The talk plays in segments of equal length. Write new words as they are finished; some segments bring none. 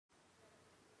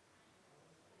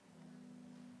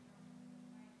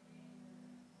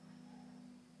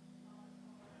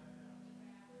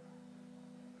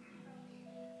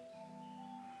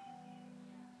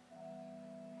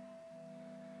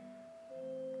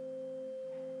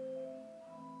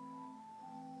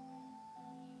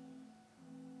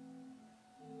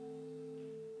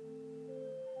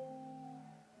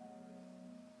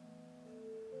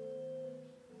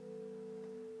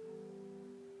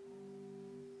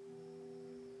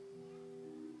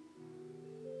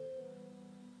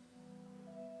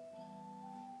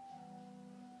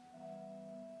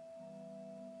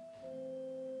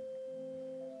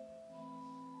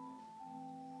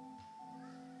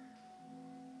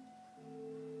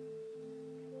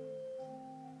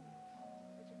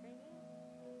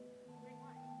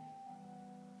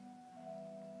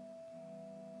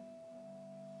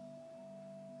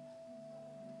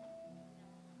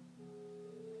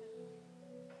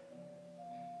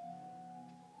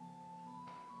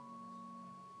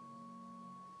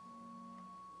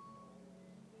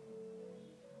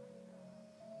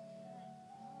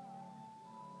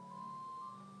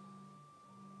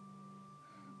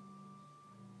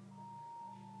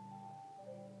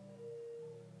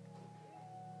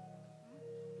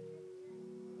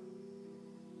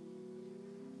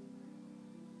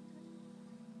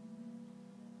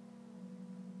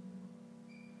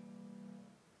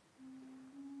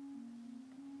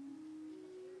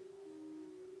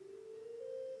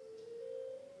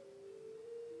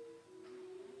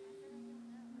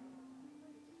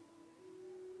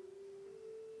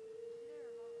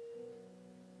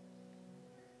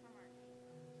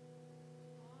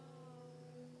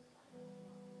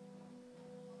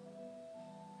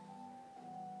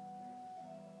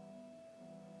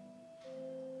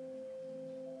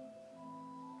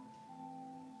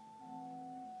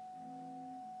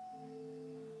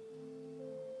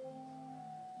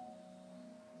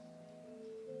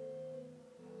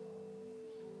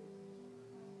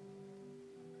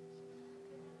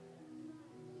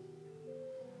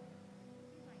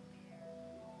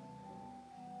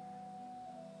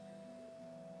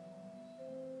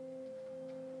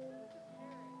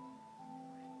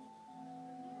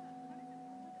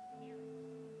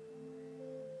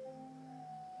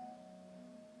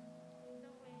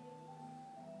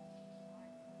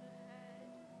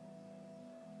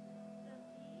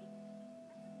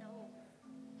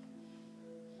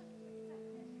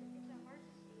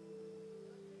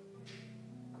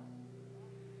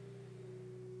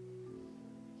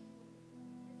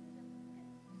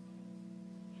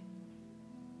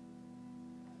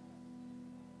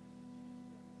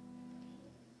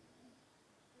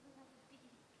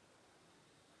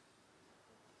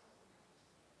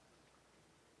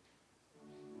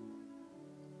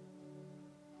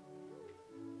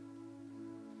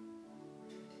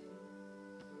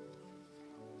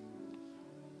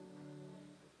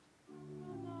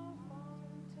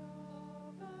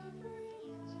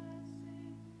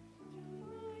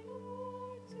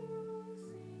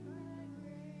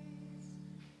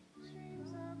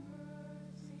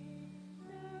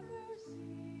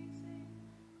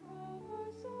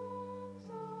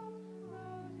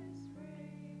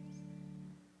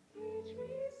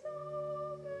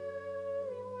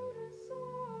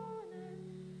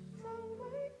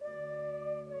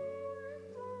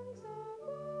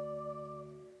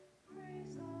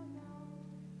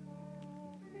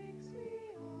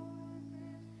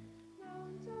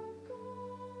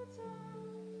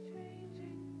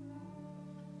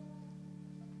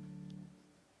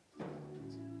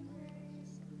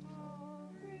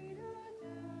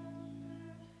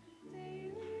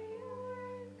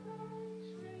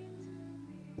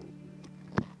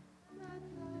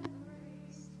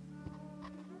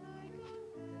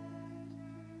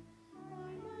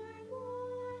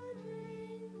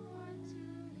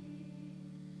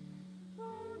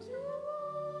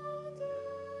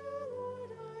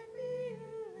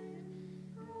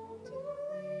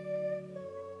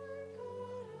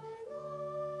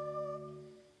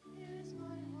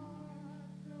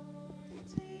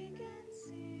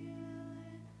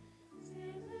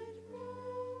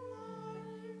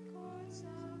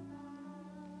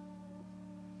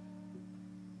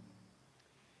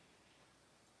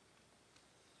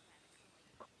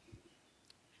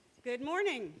Good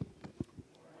morning,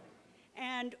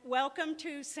 and welcome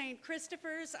to St.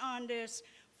 Christopher's on this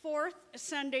fourth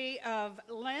Sunday of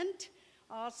Lent,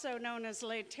 also known as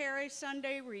Laetare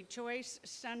Sunday, Rejoice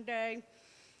Sunday,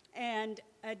 and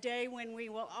a day when we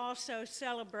will also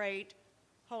celebrate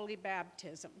Holy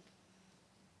Baptism.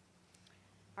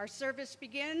 Our service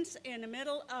begins in the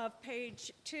middle of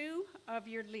page 2 of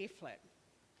your leaflet.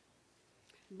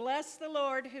 Bless the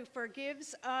Lord who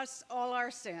forgives us all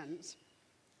our sins.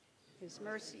 His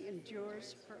mercy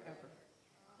endures forever.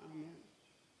 Amen.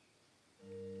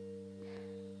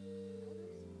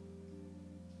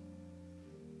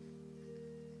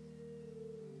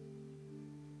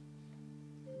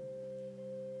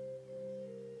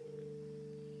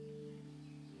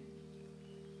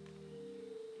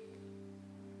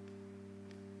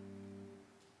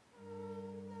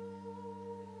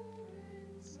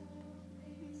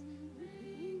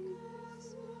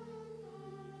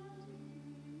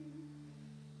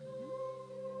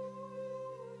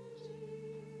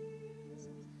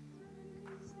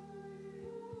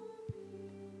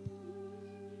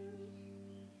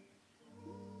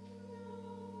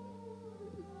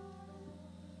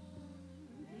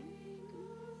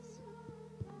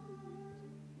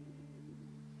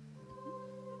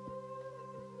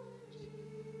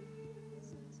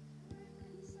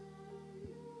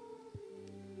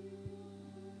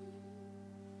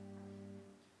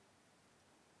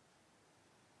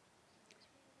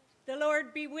 The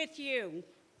Lord be with you.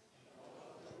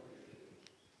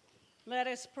 Let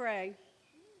us pray.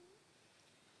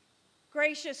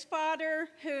 Gracious Father,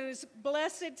 whose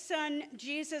blessed Son,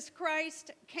 Jesus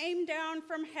Christ, came down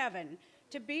from heaven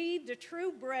to be the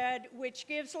true bread which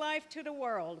gives life to the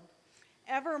world,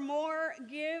 evermore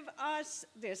give us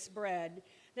this bread,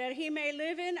 that he may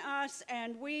live in us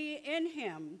and we in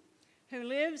him, who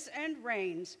lives and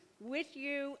reigns with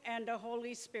you and the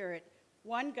Holy Spirit,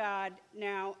 one God,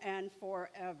 now and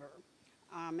forever.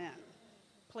 Amen.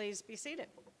 Please be seated.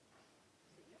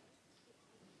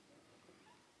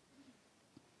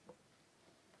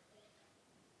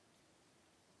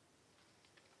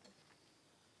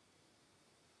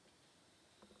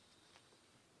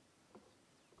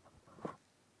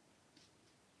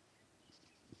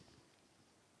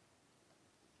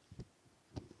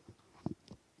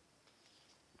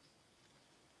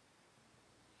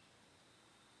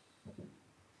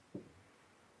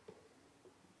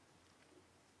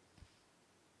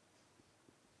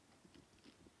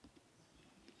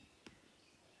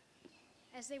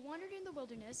 As they wandered in the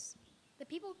wilderness, the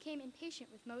people became impatient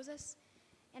with Moses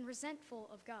and resentful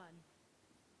of God.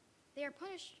 They are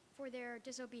punished for their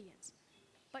disobedience,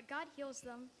 but God heals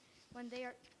them when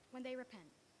they repent.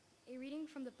 A reading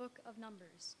from the book of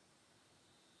Numbers.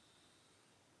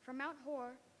 From Mount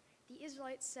Hor, the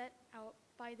Israelites set out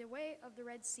by the way of the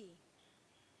Red Sea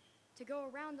to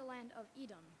go around the land of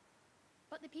Edom,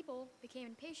 but the people became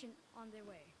impatient on their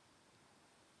way.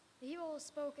 The people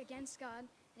spoke against God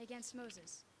and against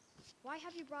Moses. Why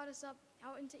have you brought us up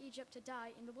out into Egypt to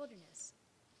die in the wilderness?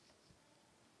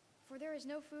 For there is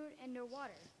no food and no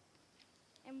water,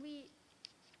 and we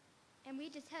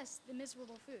detest the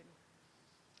miserable food.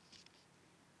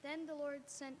 Then the Lord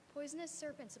sent poisonous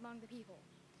serpents among the people,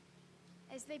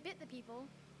 as they bit the people,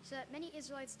 so that many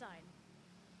Israelites died.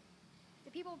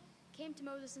 The people came to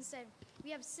Moses and said,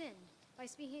 "We have sinned by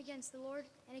speaking against the Lord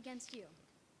and against you.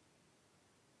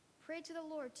 Pray to the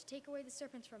Lord to take away the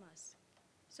serpents from us."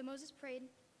 So Moses prayed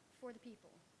for the people.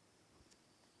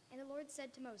 And the Lord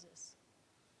said to Moses,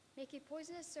 "Make a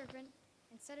poisonous serpent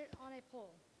and set it on a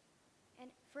pole,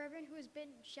 and for everyone who is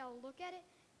bitten shall look at it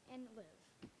and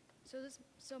live."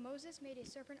 So Moses made a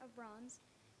serpent of bronze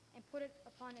and put it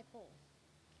upon a pole.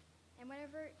 And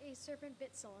whenever a serpent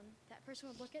bit someone, that person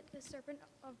would look at the serpent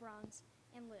of bronze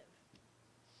and live.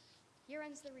 Here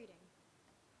ends the reading.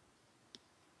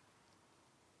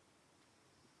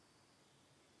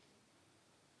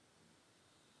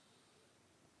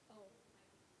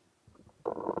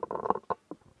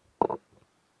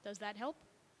 Does that help?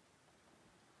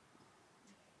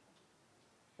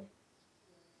 I'm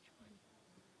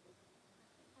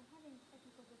having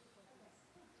technical difficulties.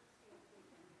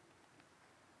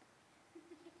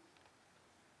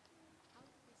 How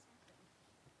did this happen?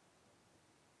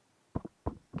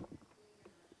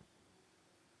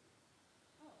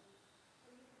 Oh.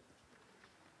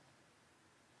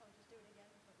 Oh, just do it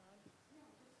again for loud? No,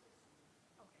 just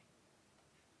okay.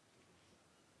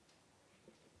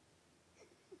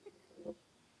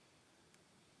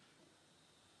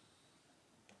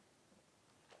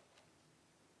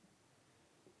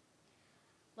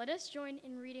 Let us join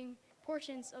in reading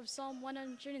portions of Psalm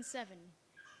 107,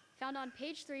 found on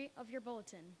page 3 of your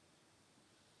bulletin.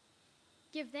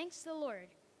 Give thanks to the Lord,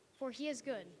 for he is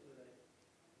good,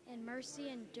 and mercy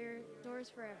endures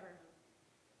forever.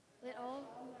 Let all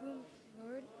whom the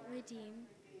Lord redeem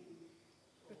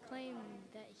proclaim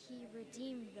that he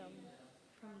redeemed them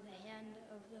from the hand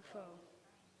of the foe.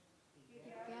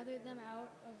 He gathered them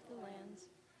out of the lands,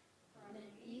 from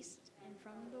the east and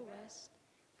from the west,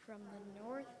 from the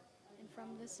north and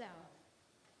from the south.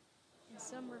 And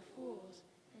some were fools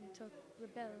and took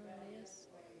rebellious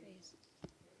ways.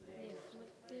 They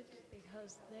afflicted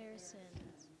because of their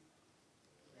sins.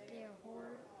 They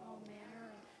abhorred all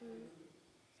manner of food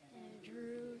and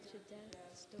drew to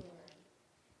death's door.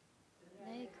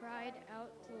 They cried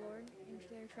out to the Lord in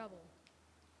their trouble,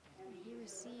 and he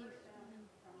received them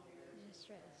in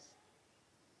distress.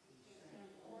 From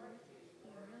the earth he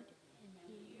heard, and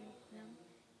he helped them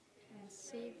and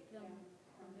saved them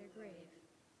from their grave.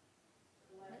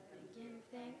 Let them give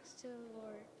thanks to the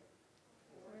Lord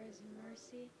for his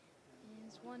mercy and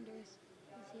his wonders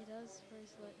as he does for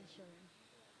his little children.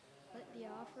 Let the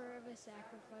offer of a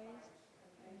sacrifice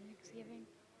and thanksgiving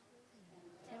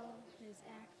tell his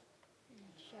act and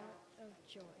shout of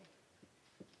joy.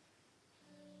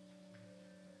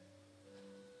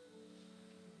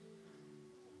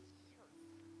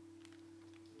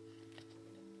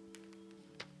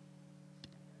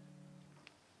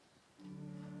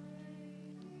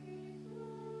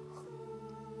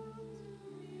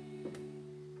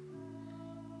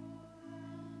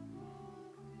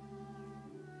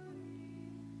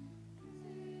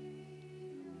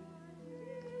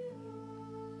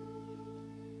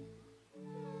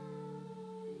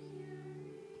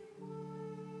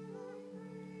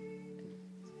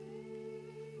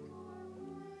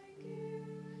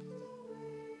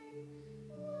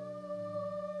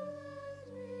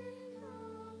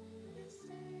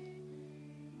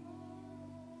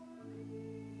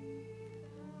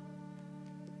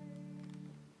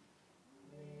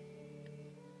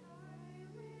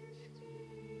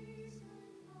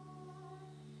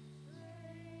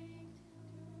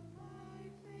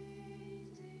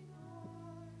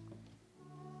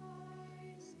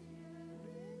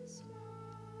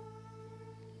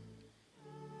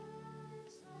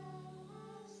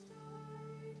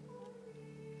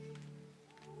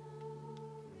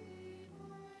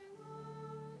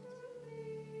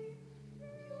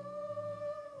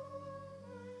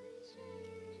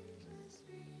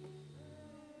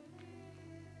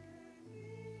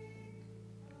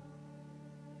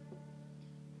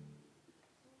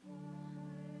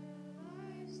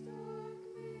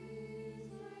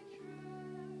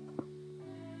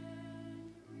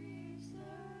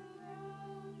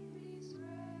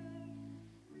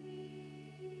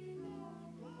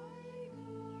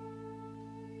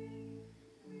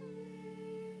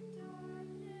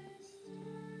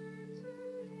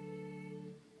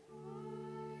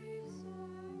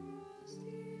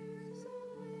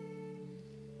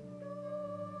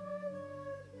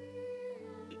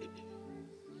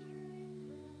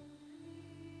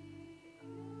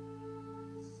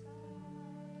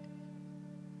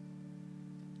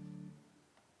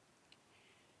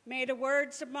 May the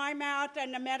words of my mouth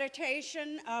and the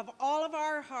meditation of all of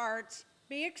our hearts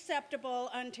be acceptable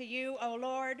unto you, O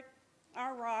Lord,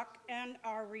 our rock and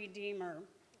our Redeemer.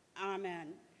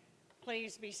 Amen.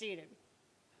 Please be seated.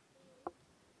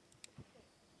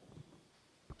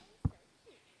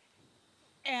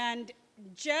 And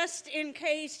just in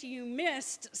case you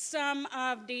missed some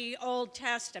of the Old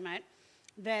Testament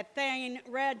that Thane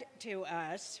read to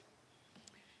us,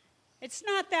 it's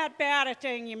not that bad a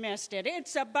thing you missed it.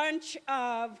 It's a bunch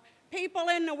of people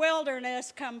in the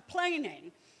wilderness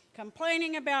complaining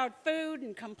about food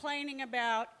and complaining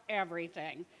about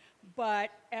everything. But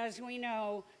as we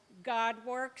know, God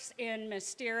works in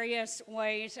mysterious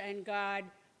ways, and God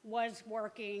was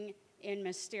working in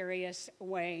mysterious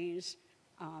ways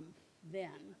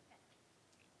then.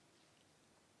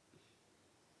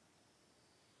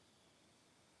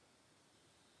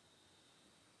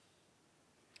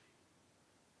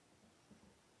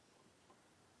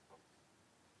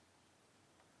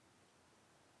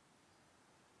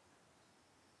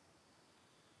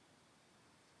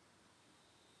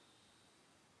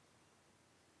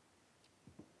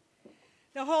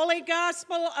 The Holy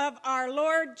Gospel of our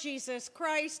Lord Jesus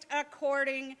Christ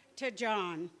according to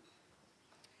John.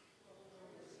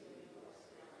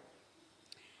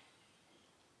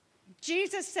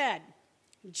 Jesus said,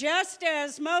 "Just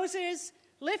as Moses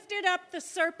lifted up the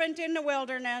serpent in the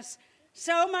wilderness,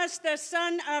 so must the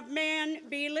Son of Man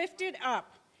be lifted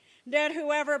up, that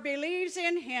whoever believes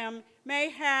in him may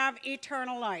have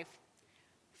eternal life.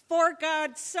 For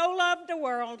God so loved the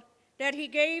world that he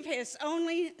gave his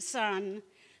only Son,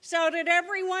 so that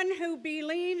everyone who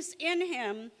believes in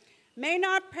him may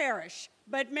not perish,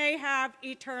 but may have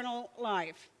eternal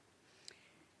life.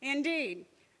 Indeed,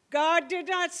 God did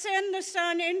not send the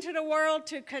Son into the world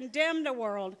to condemn the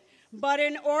world, but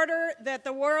in order that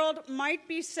the world might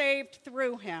be saved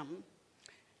through him.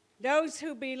 Those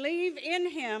who believe in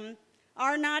him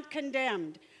are not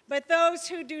condemned, but those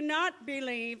who do not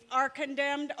believe are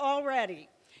condemned already,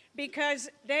 because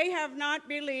they have not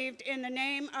believed in the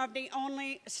name of the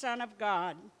only Son of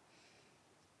God.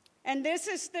 And this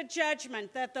is the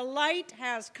judgment, that the light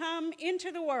has come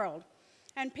into the world,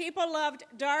 and people loved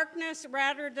darkness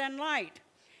rather than light,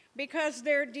 because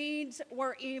their deeds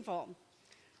were evil.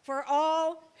 For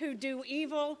all who do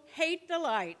evil hate the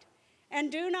light,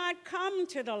 and do not come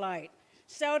to the light,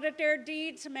 so that their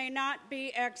deeds may not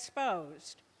be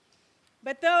exposed.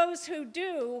 But those who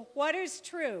do what is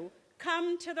true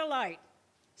come to the light,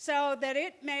 so that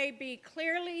it may be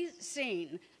clearly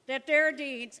seen that their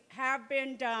deeds have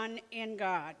been done in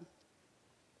God.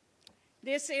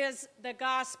 This is the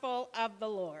gospel of the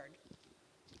Lord.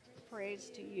 Praise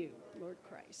to you, Lord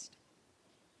Christ.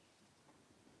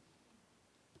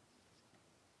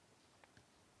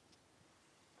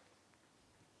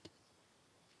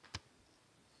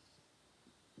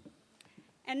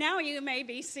 And now you may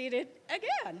be seated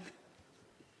again.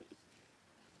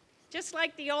 Just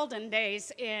like the olden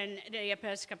days in the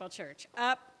Episcopal Church.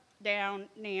 Up, down,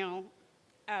 kneel,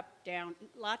 up, down.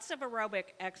 Lots of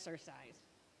aerobic exercise.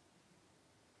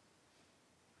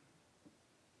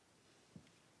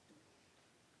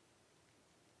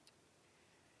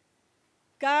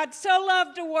 God so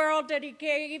loved the world that he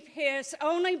gave his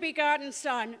only begotten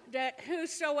Son, that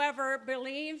whosoever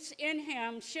believes in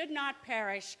him should not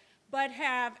perish, but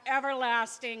have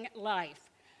everlasting life.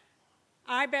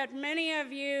 I bet many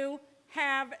of you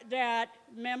have that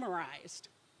memorized.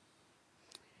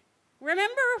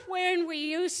 Remember when we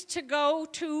used to go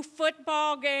to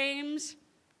football games,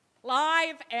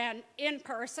 live and in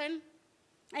person?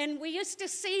 And we used to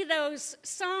see those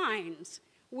signs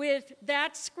with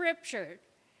that scripture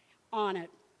on it.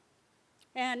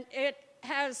 And it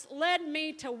has led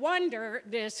me to wonder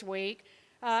this week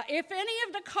if any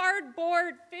of the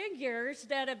cardboard figures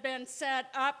that have been set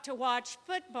up to watch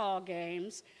football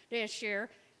games this year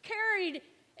carried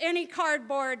any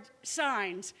cardboard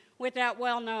signs with that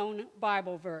well-known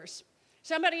Bible verse.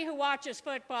 Somebody who watches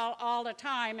football all the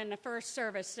time in the first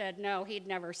service said no, he'd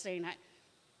never seen it.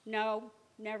 No,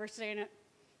 never seen it?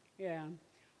 Yeah.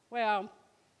 Well,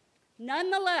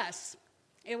 nonetheless,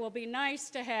 it will be nice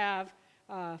to have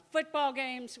football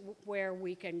games where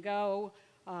we can go,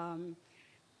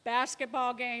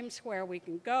 basketball games where we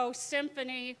can go,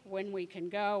 symphony when we can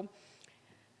go.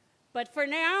 But for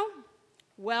now,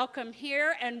 welcome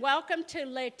here and welcome to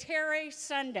Laetare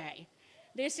Sunday.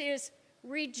 This is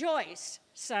Rejoice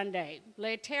Sunday.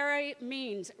 Laetare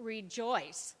means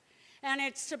rejoice. And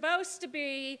it's supposed to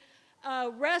be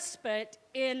a respite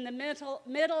in the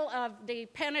middle of the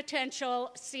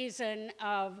penitential season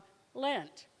of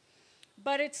Lent.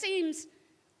 But it seems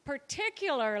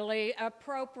particularly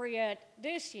appropriate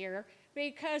this year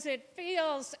because it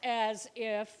feels as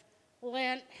if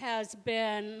Lent has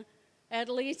been at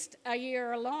least a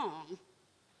year long.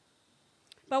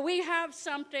 But we have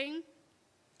something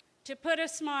to put a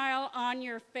smile on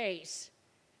your face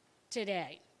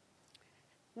today.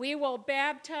 We will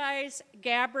baptize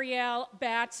Gabrielle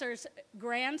Batzer's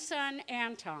grandson,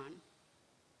 Anton.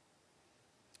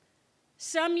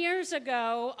 Some years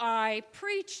ago, I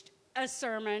preached a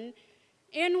sermon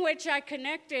in which I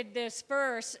connected this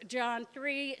verse, John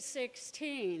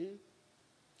 3:16,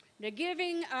 the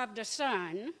giving of the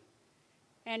Son.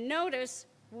 And notice,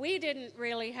 we didn't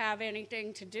really have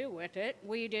anything to do with it.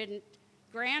 We didn't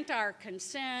grant our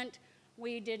consent.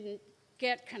 We didn't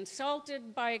get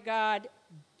consulted by God.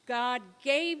 God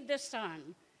gave the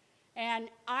Son. And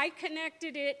I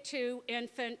connected it to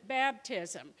infant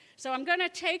baptism. So I'm going to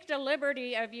take the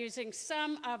liberty of using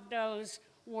some of those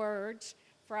words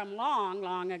from long,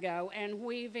 long ago and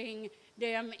weaving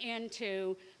them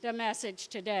into the message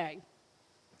today.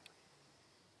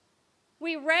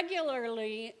 We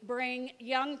regularly bring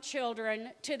young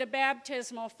children to the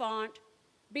baptismal font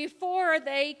before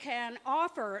they can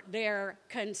offer their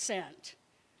consent.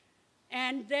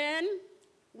 And then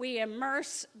we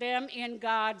immerse them in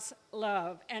God's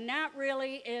love. And that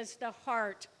really is the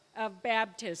heart of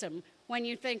baptism when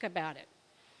you think about it.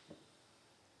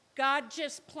 God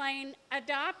just plain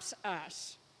adopts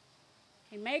us.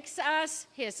 He makes us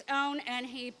his own, and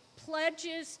he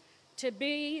pledges to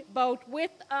be both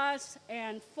with us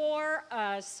and for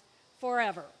us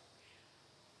forever.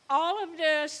 All of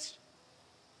this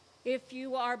if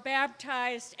you are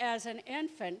baptized as an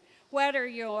infant, whether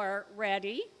you're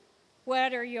ready,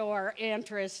 whether you're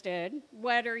interested,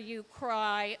 whether you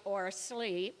cry or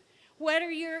sleep,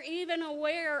 whether you're even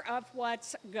aware of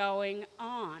what's going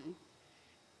on.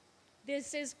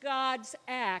 This is God's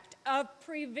act of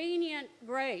prevenient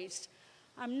grace.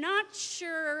 I'm not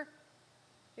sure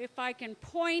if I can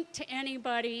point to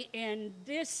anybody in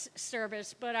this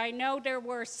service, but I know there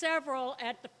were several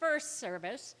at the first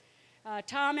service.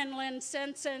 Tom and Lynn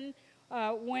Sensen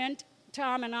went,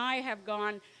 Tom and I have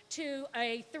gone to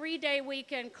a 3-day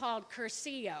weekend called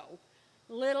Curcio,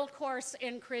 Little Course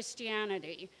in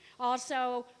Christianity,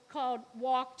 also called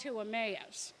Walk to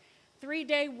Emmaus.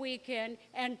 3-day weekend,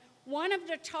 and one of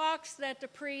the talks that the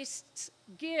priests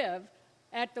give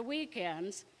at the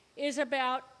weekends is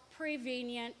about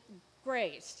prevenient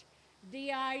grace,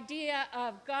 the idea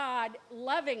of God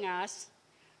loving us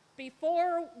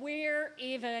before we're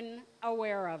even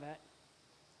aware of it.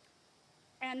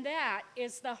 And that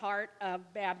is the heart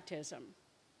of baptism.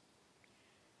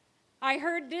 I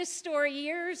heard this story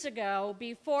years ago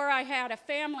before I had a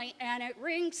family, and it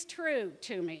rings true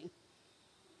to me.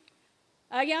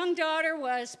 A young daughter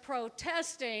was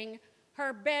protesting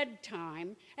her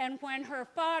bedtime, and when her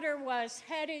father was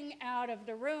heading out of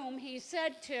the room, he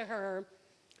said to her,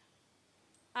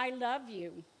 "I love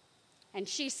you." And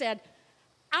she said,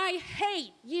 "I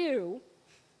hate you."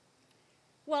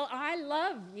 "Well, I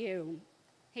love you,"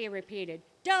 he repeated.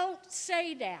 "Don't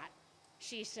say that,"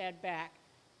 she said back.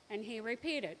 And he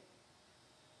repeated,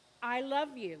 "I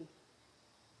love you."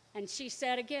 And she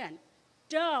said again,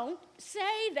 "Don't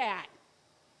say that."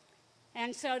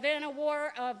 And so then a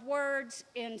war of words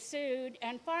ensued,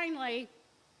 and finally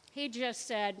he just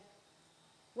said,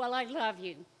 "Well, I love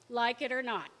you, like it or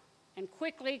not," and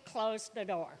quickly closed the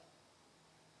door.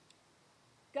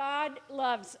 God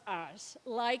loves us,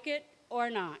 like it or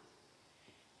not.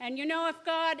 And you know, if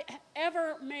God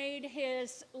ever made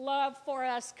his love for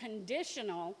us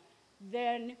conditional,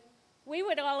 then we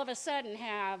would all of a sudden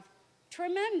have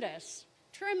tremendous,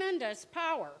 tremendous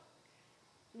power.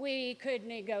 We could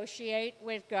negotiate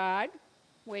with God,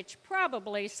 which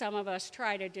probably some of us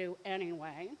try to do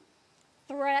anyway,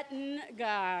 threaten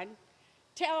God,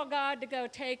 tell God to go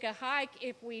take a hike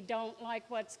if we don't like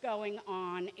what's going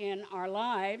on in our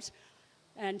lives,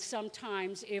 and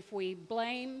sometimes if we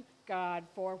blame God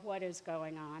for what is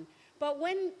going on. But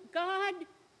when God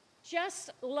just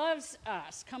loves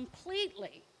us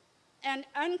completely and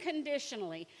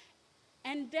unconditionally,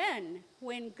 and then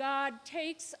when God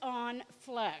takes on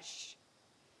flesh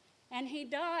and he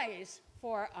dies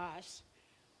for us,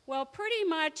 well, pretty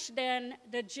much then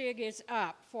the jig is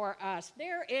up for us.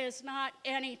 There is not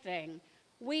anything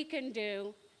we can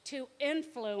do to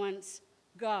influence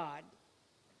God.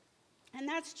 And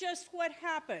that's just what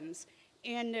happens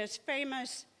in this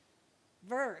famous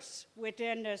verse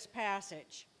within this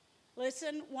passage.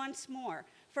 Listen once more.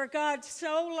 "For God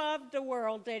so loved the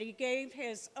world that he gave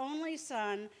his only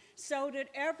Son, so that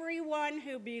everyone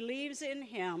who believes in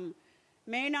him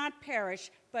may not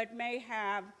perish, but may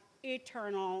have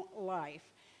eternal life."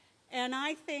 And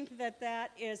I think that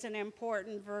that is an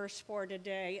important verse for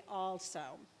today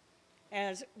also,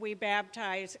 as we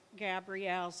baptize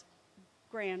Gabrielle's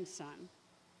grandson.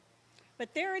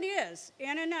 But there it is,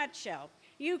 in a nutshell.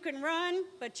 You can run,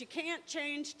 but you can't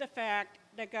change the fact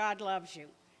that God loves you.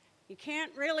 You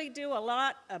can't really do a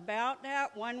lot about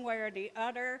that one way or the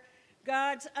other.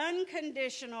 God's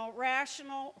unconditional,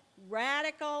 rational,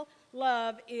 radical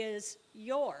love is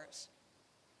yours,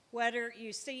 whether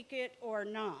you seek it or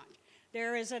not.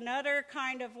 There is another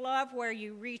kind of love where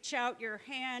you reach out your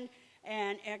hand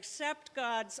and accept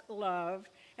God's love,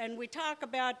 and we talk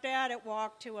about that at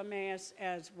Walk to Emmaus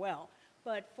as well.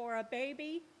 But for a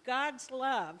baby, God's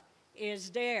love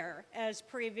is there as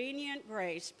prevenient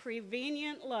grace,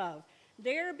 prevenient love,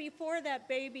 there before that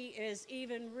baby is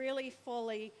even really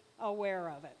fully aware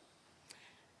of it.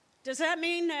 Does that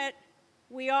mean that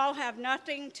we all have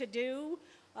nothing to do,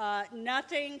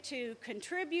 nothing to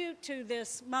contribute to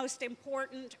this most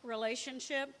important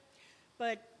relationship,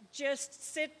 but just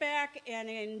sit back and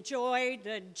enjoy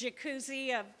the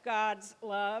jacuzzi of God's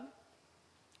love?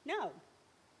 No.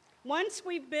 Once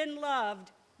we've been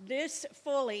loved this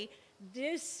fully,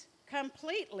 this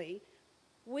completely,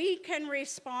 we can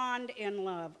respond in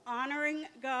love, honoring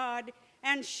God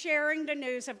and sharing the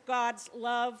news of God's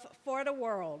love for the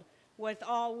world with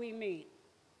all we meet.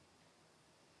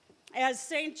 As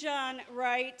St. John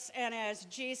writes, and as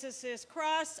Jesus'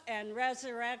 cross and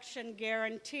resurrection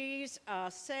guarantees,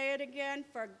 I'll say it again,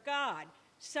 "For God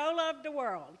so loved the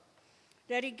world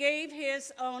that he gave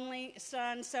his only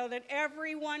Son, so that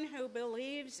everyone who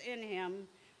believes in him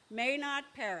may not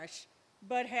perish,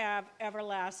 but have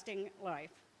everlasting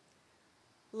life.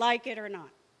 Like it or not.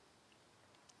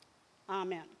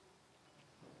 Amen.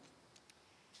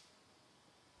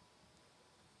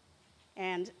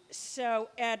 And so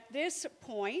at this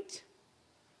point,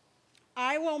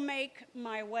 I will make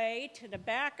my way to the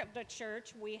back of the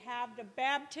church. We have the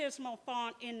baptismal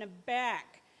font in the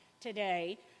back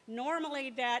today.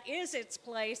 Normally that is its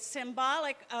place,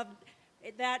 symbolic of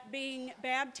that being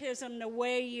baptism, the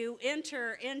way you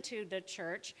enter into the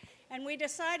church. And we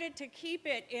decided to keep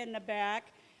it in the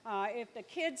back. If the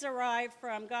kids arrive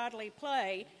from Godly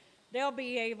Play, they'll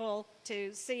be able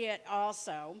to see it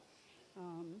also.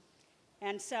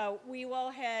 And so we will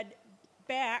head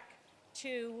back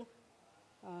to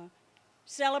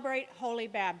celebrate Holy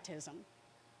Baptism.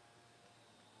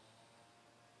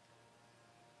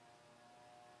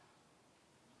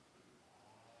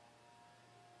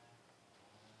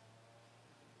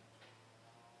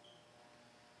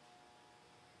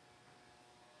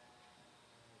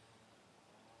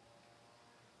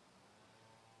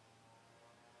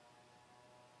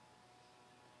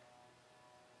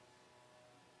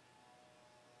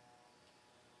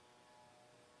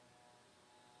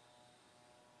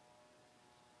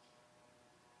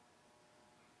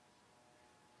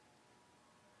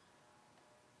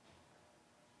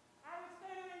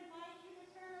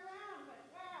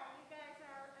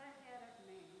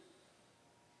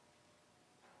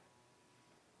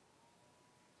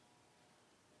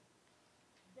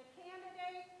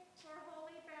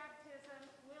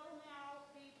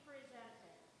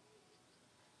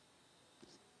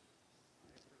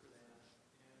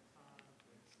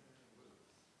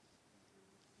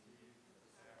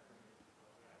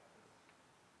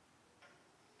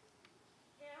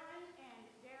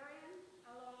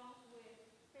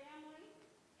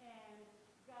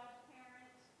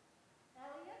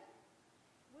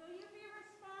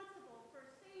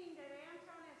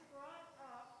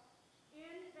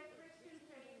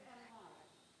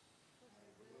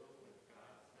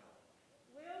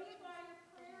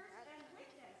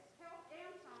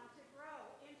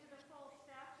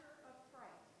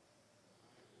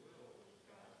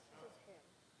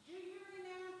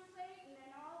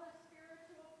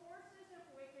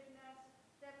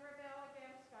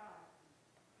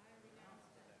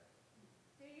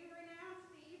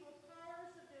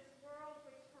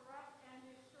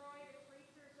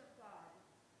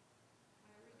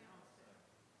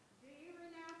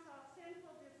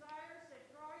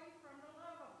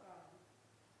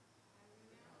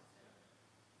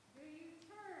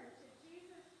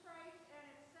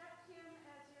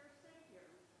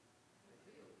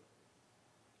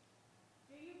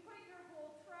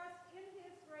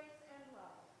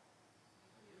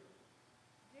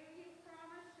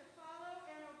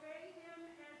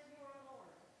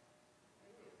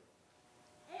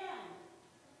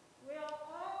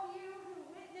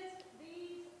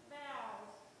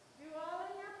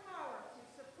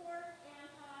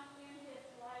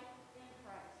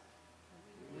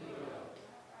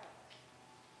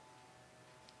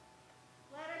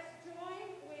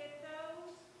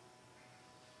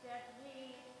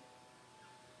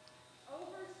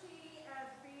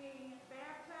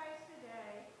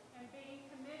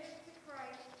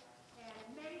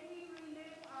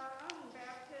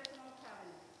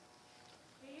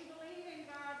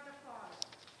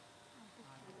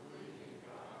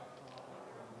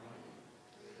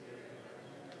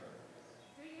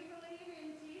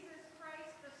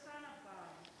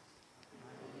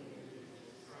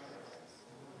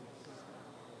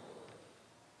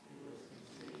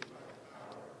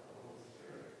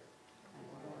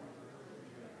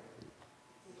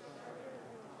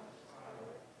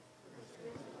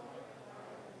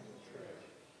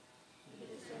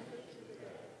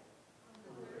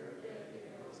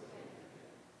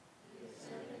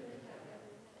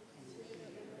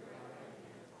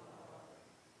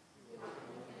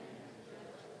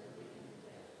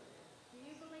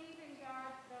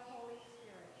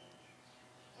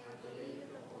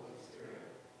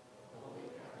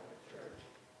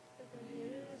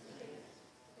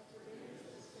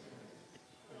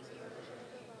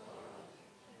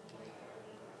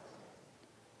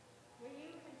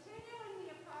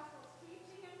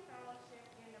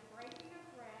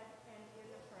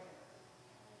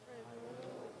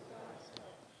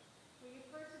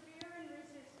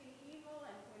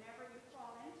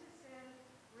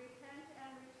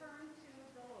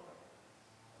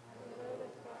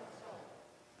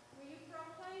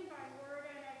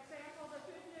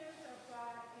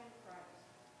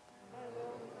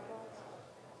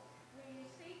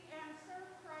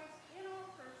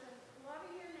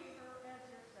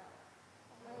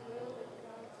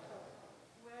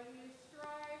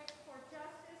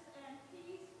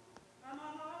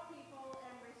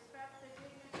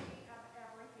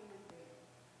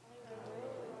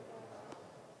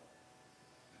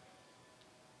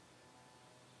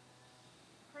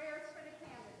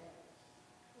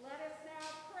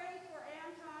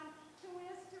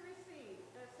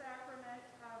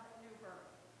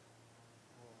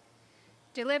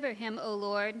 Deliver him, O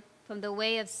Lord, from the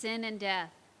way of sin and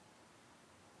death.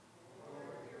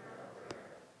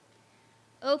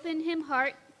 Open him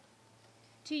heart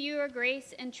to your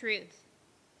grace and truth.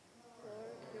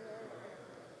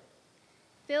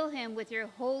 Fill him with your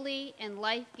holy and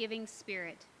life-giving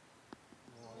spirit.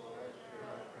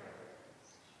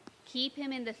 Keep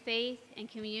him in the faith and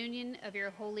communion of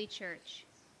your holy church.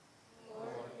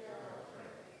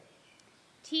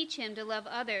 Teach him to love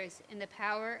others in the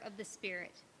power of the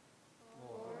Spirit.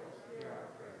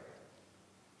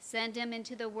 Send him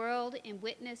into the world in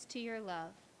witness to your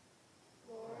love.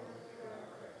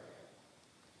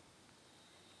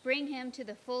 Bring him to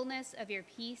the fullness of your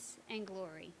peace and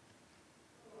glory.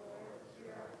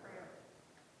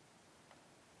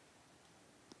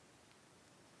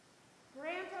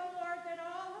 Grant, O Lord, that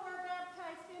all who are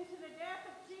baptized into the death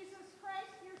of Jesus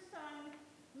Christ, your Son,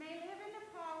 may live in the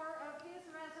power of his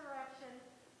resurrection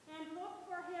and look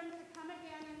for him to come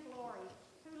again in glory,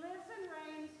 who lives and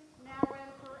reigns now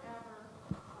and forever.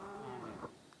 Amen.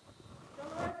 The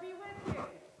Lord be with you.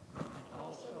 And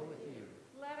also with you.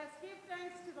 Let us give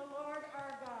thanks to the Lord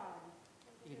our God.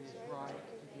 It is right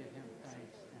to give him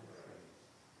thanks and praise.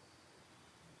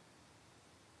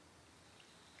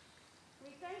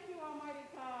 We thank you, Almighty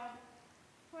God,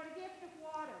 for the gift of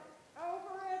water.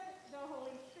 Over it, the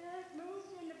Holy Spirit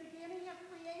moved in the beginning of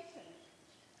creation.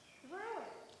 Through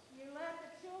it, you led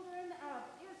the children of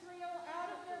Israel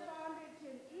out of their bondage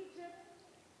in Egypt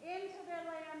into the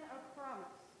land of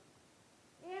promise.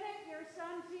 In it, your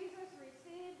Son Jesus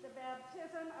received the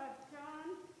baptism of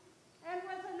John and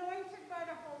was anointed by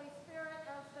the Holy Spirit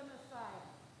as the Messiah,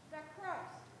 the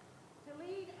Christ, to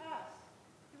lead us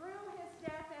through his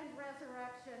death and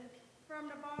resurrection from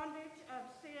the bondage of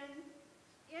sin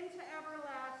into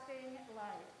everlasting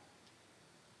life.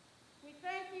 We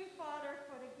thank you, Father,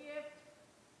 for the gift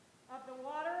of the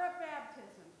water of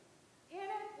baptism. In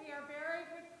it, we are buried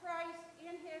with Christ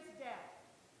in his death.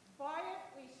 By it,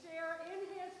 we share in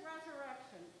his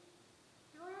resurrection.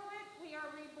 Through it, we are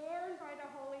reborn by the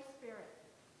Holy Spirit.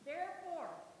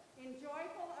 Therefore, in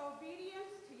joyful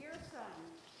obedience to your Son,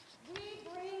 we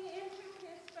bring into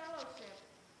his fellowship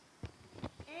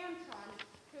Anton,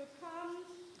 who comes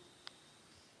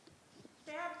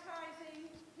baptizing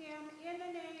him in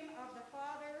the name of the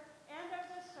Father and of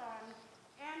the Son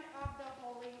and of the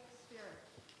Holy Spirit.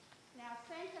 Now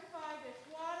sanctify this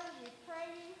water, we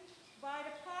pray, by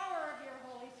the power of your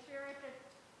Holy Spirit, that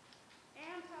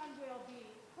Anton will be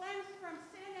cleansed from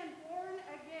sin and born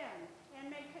again, and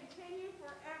may continue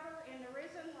forever in the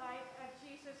risen life of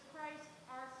Jesus Christ,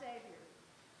 our Savior.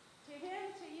 To him,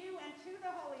 to you, and to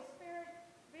the Holy Spirit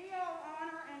be all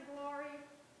honor and glory,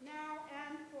 now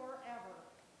and forever.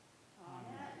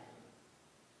 Amen.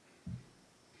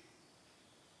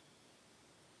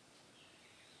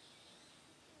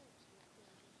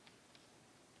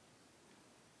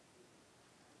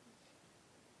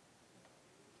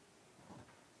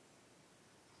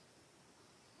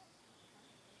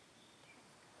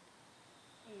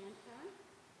 Anton,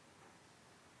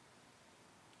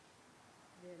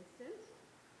 Vincent,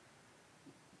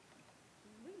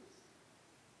 Luce.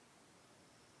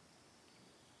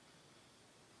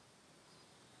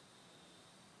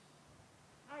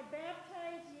 I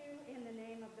baptize you in the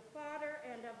name of the Father,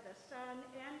 and of the Son,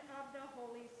 and of the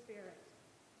Holy Spirit.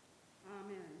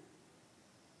 Amen.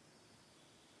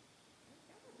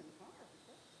 That wasn't hard.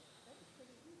 That was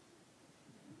pretty easy.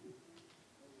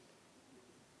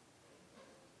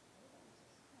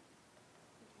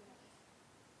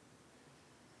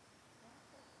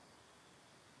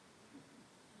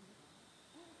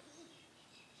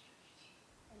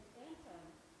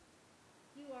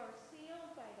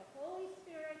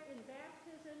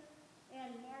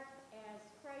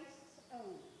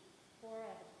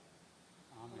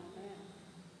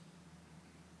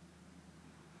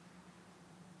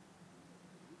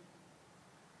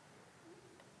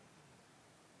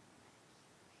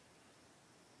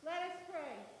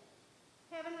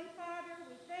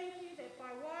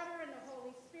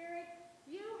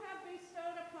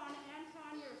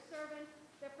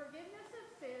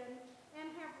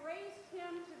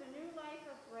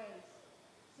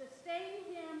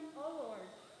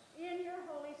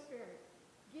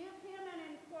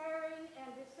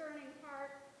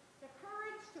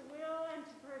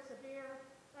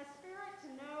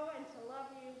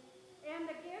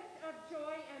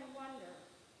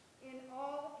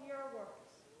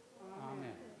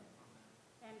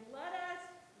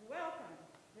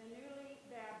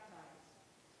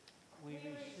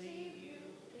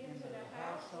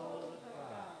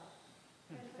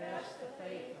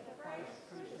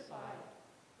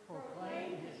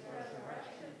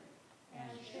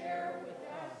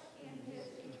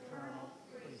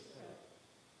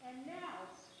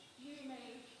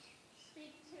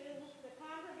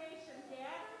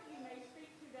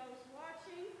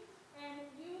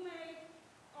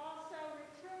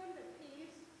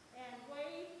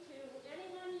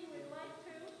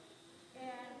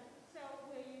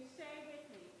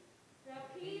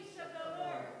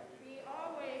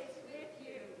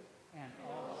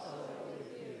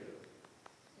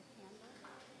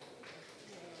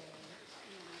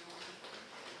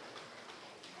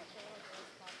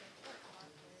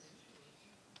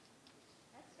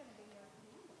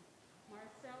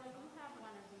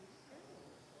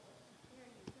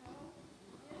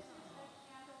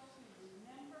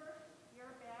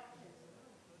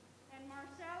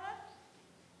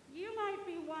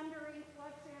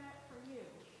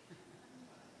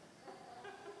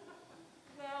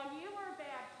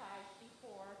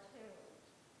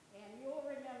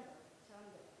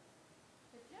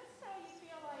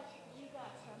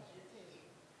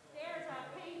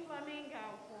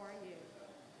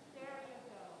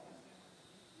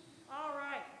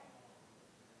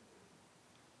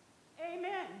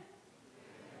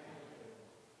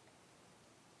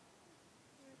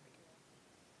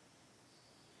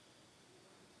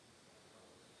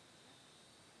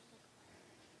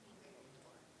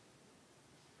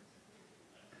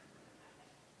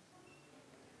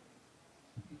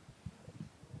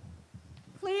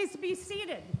 Please be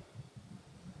seated.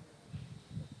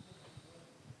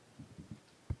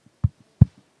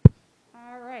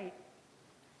 All right.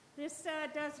 This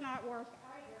does not work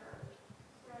either.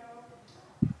 So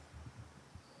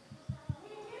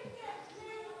we did get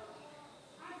two.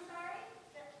 I'm sorry?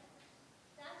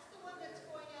 That's the one that's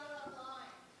going out online.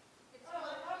 It's Oh,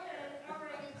 not okay. here. All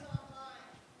right. It's online.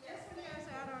 This one goes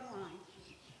out online.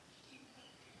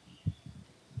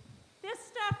 This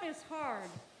stuff is hard.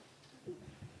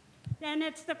 And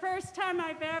it's the first time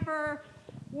I've ever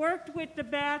worked with the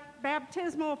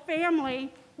baptismal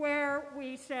family where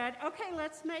we said, okay,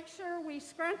 let's make sure we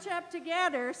scrunch up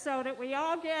together so that we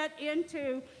all get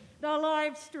into the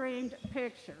live streamed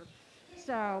picture.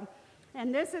 So,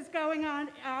 and this is going on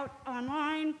out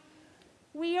online.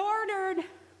 We ordered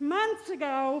months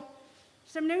ago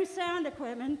some new sound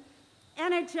equipment,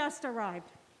 and it just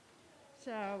arrived.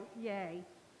 So, yay.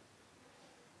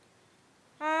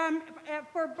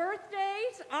 For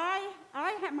birthdays, I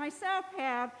myself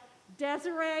have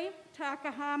Desiree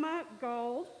Takahama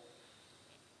Gold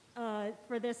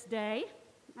for this day.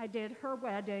 I did her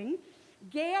wedding.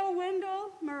 Gail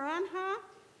Wendell Maranha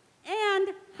and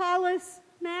Hollis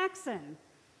Maxon.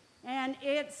 And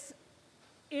it's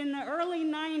in the early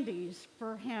 90s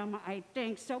for him, I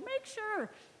think. So make sure,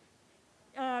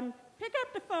 pick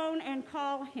up the phone and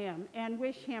call him and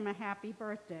wish him a happy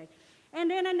birthday. And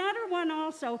then another one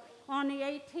also on the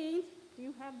 18th. Do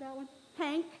you have that one?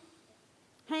 Hank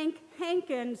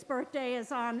Hankins' birthday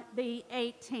is on the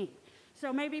 18th.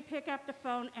 So maybe pick up the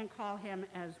phone and call him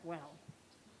as well.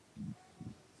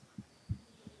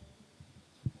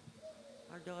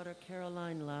 Our daughter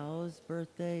Caroline Lau's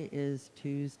birthday is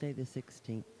Tuesday the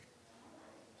 16th.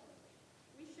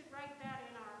 We should write that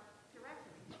in our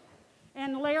directory.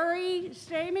 And Larry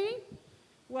Stamey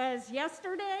was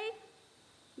yesterday.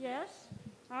 Yes?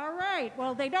 All right.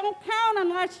 Well, they don't count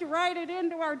unless you write it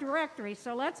into our directory,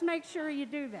 so let's make sure you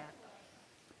do that.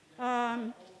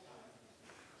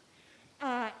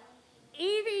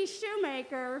 Evie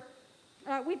Shoemaker,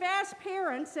 we've asked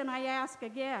parents, and I ask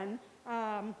again,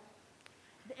 and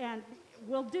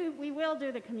we will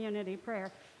do the community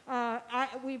prayer.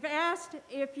 We've asked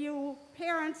if you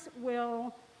parents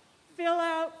will fill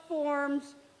out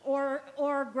forms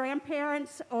or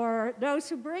grandparents or those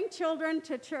who bring children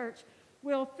to church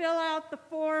will fill out the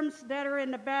forms that are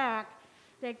in the back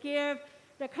that give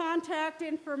the contact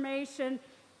information,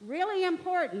 really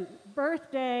important,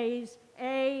 birthdays,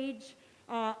 age,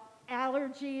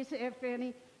 allergies, if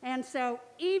any. And so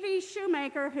Evie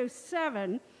Shoemaker, who's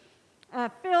 7,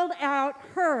 filled out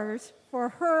hers for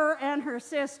her and her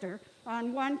sister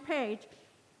on one page.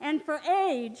 And for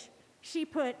age, she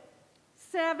put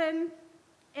 7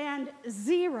 and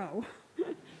 0.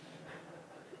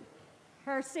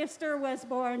 Her sister was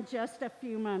born just a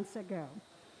few months ago.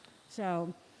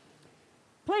 So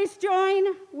please join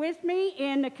with me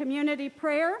in the community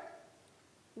prayer.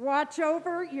 Watch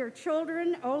over your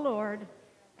children, O Lord,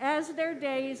 as their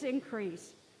days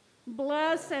increase.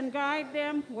 Bless and guide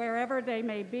them wherever they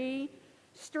may be.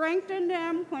 Strengthen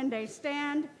them when they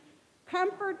stand.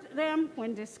 Comfort them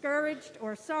when discouraged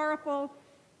or sorrowful.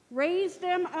 Raise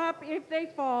them up if they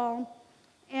fall,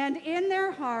 and in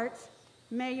their hearts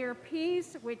may your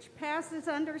peace, which passes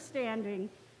understanding,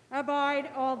 abide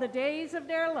all the days of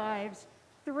their lives,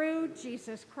 through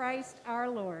Jesus Christ our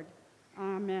Lord.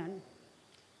 Amen.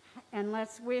 And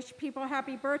let's wish people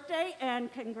happy birthday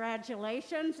and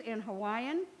congratulations in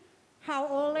Hawaiian.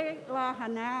 Haole la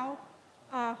hanau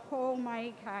a ho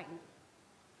mai kai.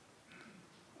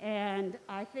 And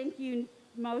I think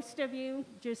most of you,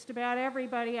 just about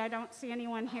everybody, I don't see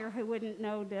anyone here who wouldn't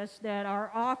know this, that our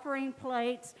offering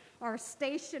plates are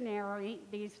stationary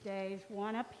these days,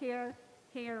 one up here,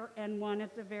 and one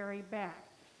at the very back.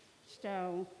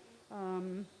 So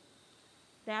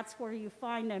that's where you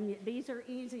find them. These are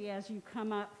easy as you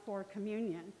come up for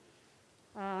communion.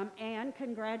 And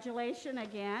congratulations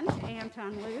again to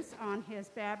Anton Luce on his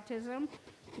baptism.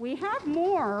 We have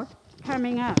more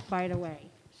coming up, by the way,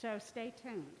 so stay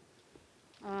tuned.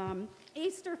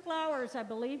 Easter flowers, I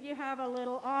believe you have a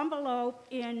little envelope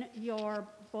in your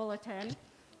bulletin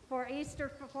for Easter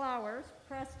flowers.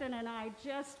 Preston and I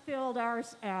just filled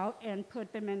ours out and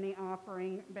put them in the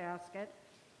offering basket.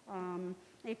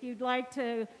 If you'd like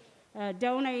to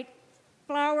donate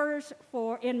flowers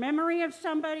in memory of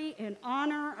somebody, in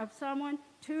honor of someone,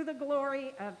 to the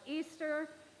glory of Easter,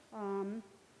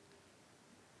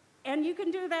 and you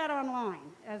can do that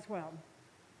online as well.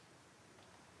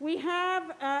 We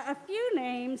have a few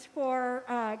names for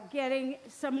getting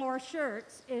some more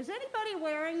shirts. Is anybody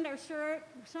wearing their shirt?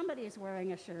 Somebody is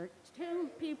wearing a shirt.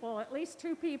 2 people, at least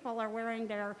 2 people are wearing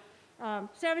their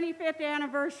 75th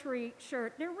anniversary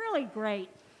shirt. They're really great.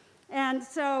 And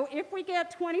so if we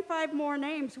get 25 more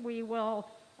names, we will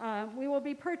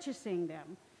be purchasing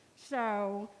them.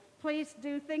 So please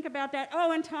do think about that.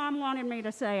 Oh, and Tom wanted me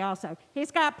to say also,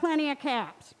 he's got plenty of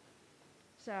caps.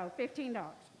 So $15.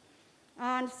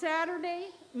 On Saturday,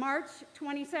 March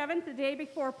 27th, the day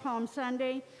before Palm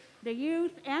Sunday, the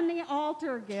youth and the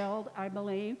Altar Guild, I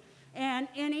believe, and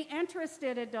any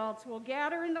interested adults will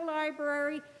gather in the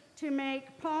library to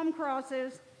make palm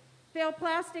crosses, fill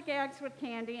plastic eggs with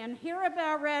candy, and hear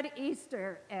about red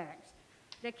Easter eggs.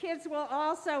 The kids will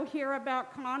also hear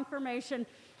about confirmation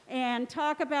and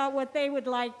talk about what they would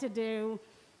like to do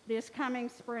this coming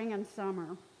spring and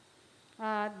summer.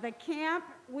 The camp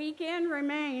weekend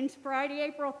remains Friday,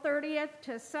 April 30th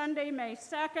to Sunday, May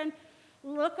 2nd.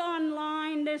 Look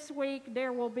online this week.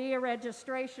 There will be a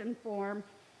registration form.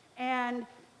 And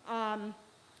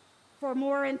for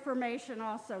more information,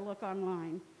 also look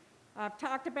online. I've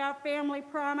talked about Family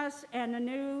Promise and the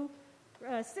new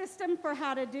system for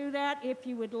how to do that. If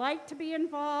you would like to be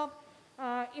involved,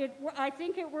 I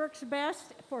think it works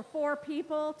best for 4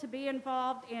 people to be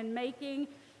involved in making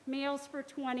meals for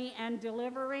 20 and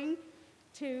delivering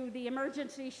to the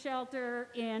emergency shelter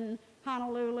in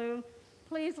Honolulu.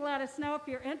 Please let us know if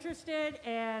you're interested,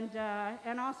 and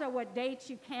also what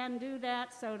dates you can do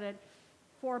that, so that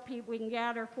 4 people, we can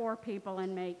gather 4 people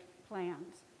and make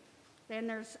plans. Then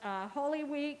there's Holy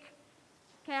Week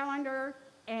calendar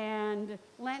and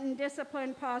Lenten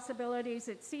discipline possibilities.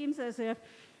 It seems as if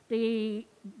the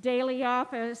daily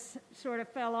office sort of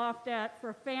fell off that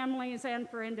for families and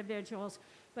for individuals,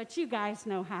 but you guys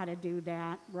know how to do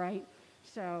that, right?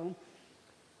 So,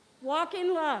 walk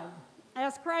in love,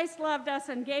 as Christ loved us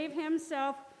and gave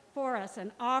himself for us,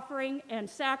 an offering and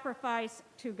sacrifice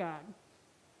to God.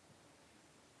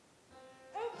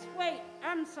 Oops, wait,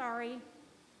 I'm sorry,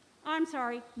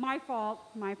 my fault.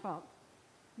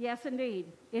 Yes, indeed,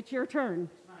 it's your turn.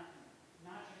 It's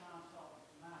not your mom's fault,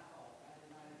 it's my fault. I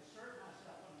did not insert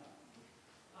myself enough.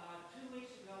 2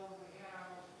 weeks ago, when we had our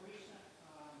most recent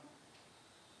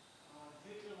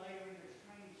Jubilee Readers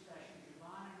Training session,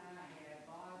 Yvonne and I had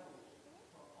Bibles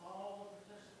for all the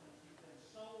participants. You've been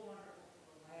so wonderful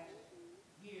for the last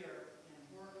year in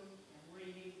working and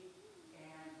reading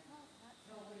and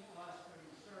helping us during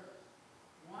the service.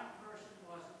 One person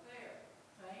wasn't there.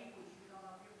 Faye, would you come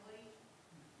up here, please?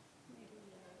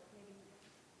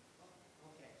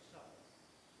 Okay, so.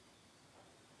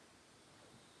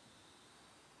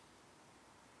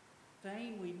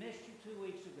 Thane, we missed you 2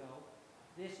 weeks ago.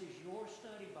 This is your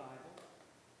study Bible.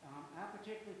 I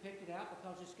particularly picked it out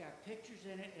because it's got pictures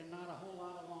in it and not a whole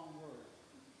lot of long words.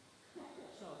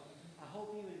 So I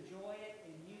hope you enjoy it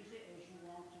and use it as you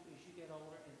want to as you get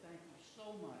older. And thank you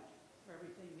so much for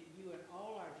everything that you and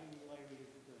all our junior lay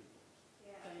readers are doing for us.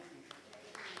 Yeah. Thank you.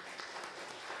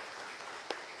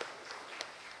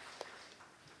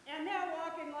 And now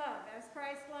walk in love, as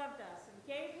Christ loved us and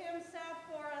gave himself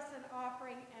for us, an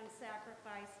offering and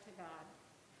sacrifice to God.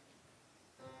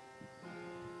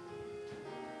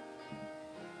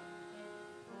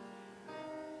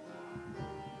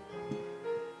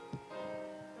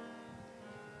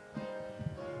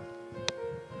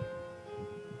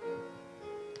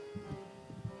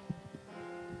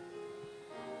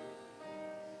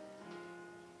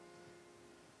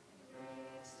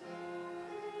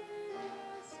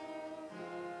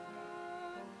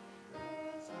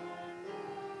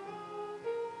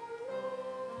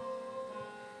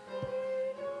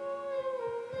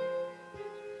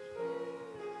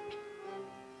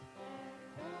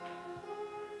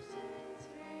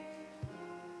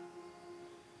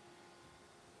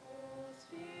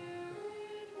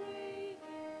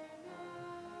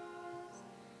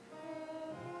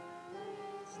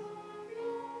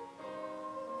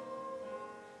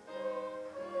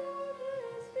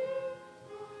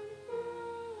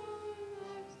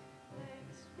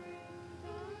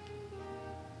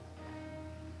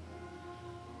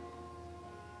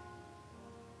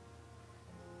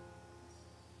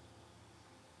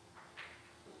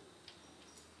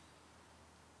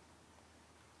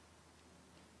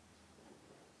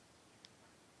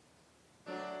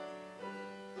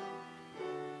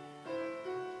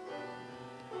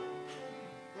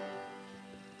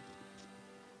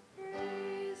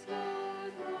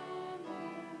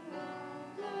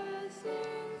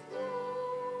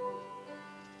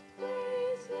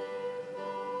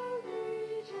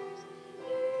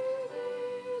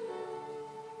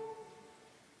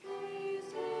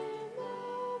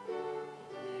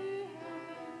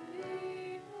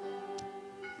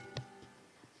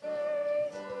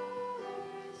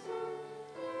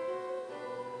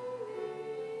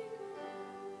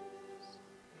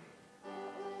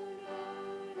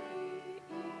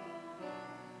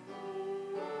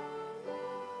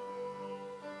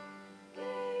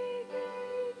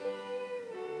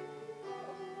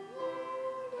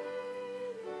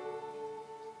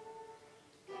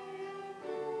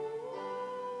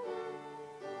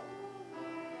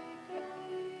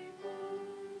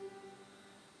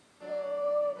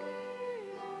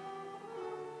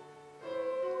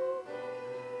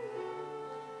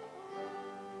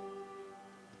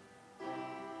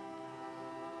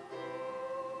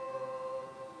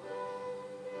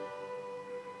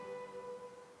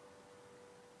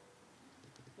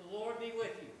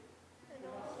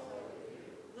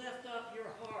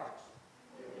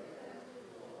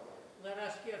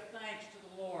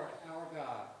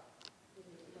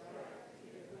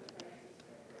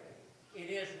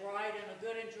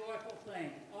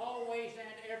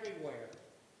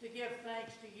 to give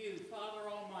thanks to you, Father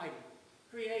Almighty,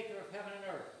 creator of heaven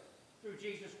and earth, through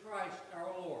Jesus Christ our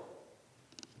Lord,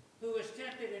 who was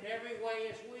tempted in every way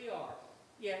as we are,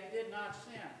 yet did not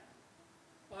sin.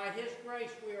 By his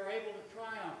grace we are able to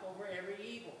triumph over every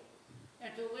evil,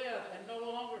 and to live, and no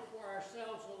longer for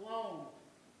ourselves alone,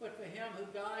 but for him who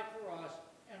died for us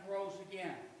and rose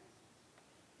again.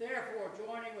 Therefore,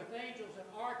 joining with angels and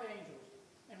archangels,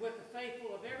 and with the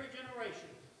faithful of every generation,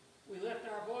 we lift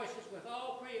our voices with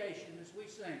all creation as we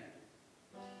sing.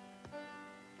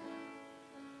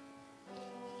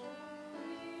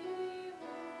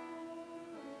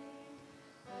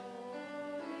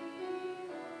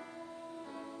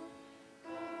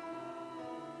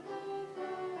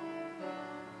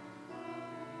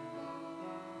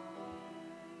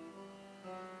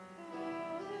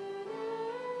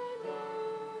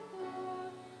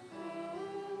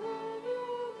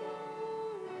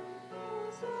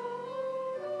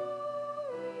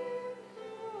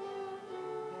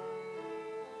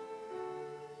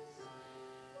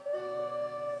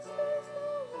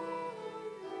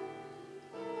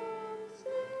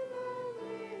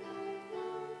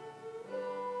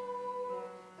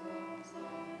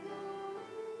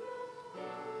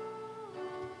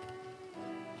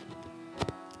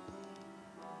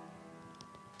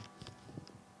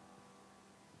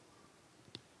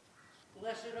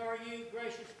 Blessed are you,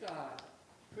 gracious God,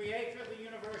 creator of the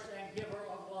universe and giver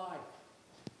of life.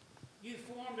 You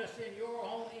formed us in your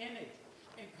own image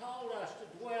and called us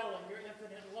to dwell in your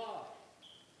infinite love.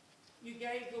 You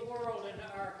gave the world into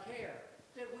our care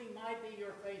that we might be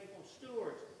your faithful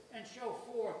stewards and show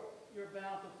forth your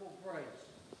bountiful grace.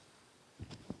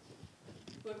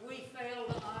 But we fail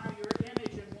to honor your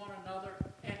image in one another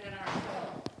and in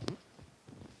ourselves.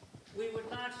 We would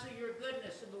not see your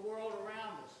goodness in the world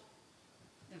around us.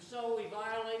 And so we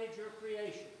violated your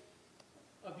creation,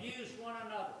 abused one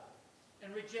another,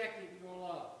 and rejected your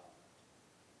love.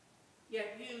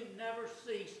 Yet you never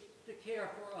ceased to care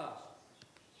for us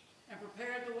and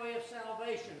prepared the way of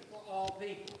salvation for all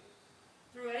people.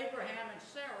 Through Abraham and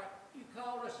Sarah, you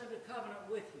called us into covenant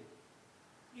with you.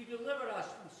 You delivered us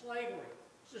from slavery,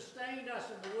 sustained us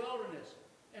in the wilderness,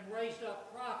 and raised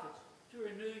up prophets to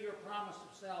renew your promise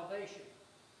of salvation.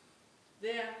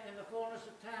 Then, in the fullness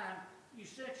of time, you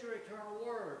sent your eternal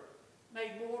word,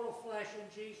 made mortal flesh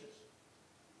in Jesus.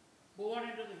 Born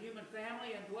into the human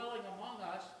family and dwelling among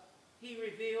us, he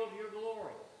revealed your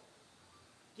glory.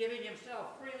 Giving himself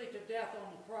freely to death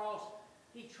on the cross,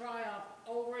 he triumphed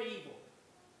over evil,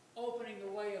 opening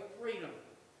the way of freedom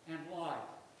and life.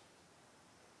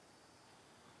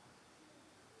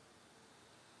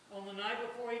 On the night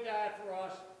before he died for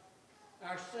us,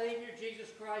 our Savior Jesus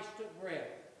Christ took bread.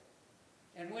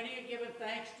 And when he had given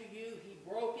thanks to you, he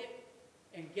broke it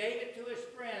and gave it to his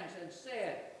friends and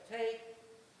said, "Take,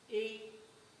 eat.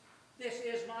 This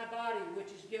is my body, which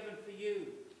is given for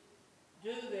you.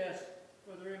 Do this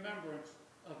for the remembrance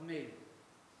of me."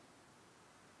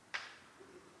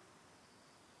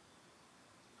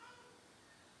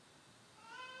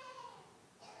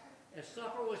 As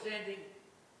supper was ending,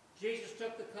 Jesus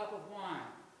took the cup of wine.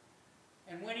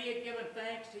 And when he had given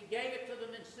thanks, he gave it to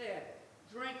them and said,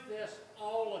 "Drink this,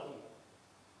 all of you.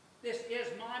 This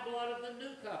is my blood of the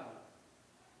new covenant,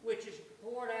 which is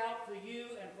poured out for you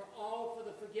and for all for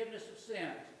the forgiveness of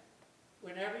sins.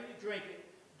 Whenever you drink it,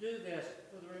 do this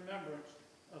for the remembrance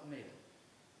of me."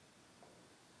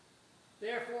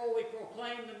 Therefore, we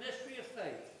proclaim the mystery of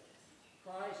faith.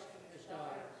 Christ has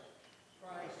died.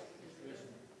 Christ is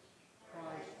risen.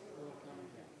 Christ will come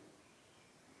again.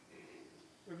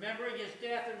 Remembering his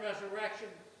death and resurrection,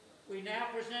 we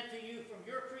now present to you from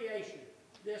your creation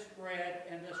this bread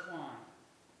and this wine.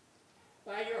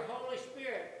 By your Holy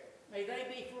Spirit, may they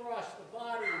be for us the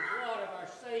body and blood of our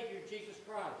Savior, Jesus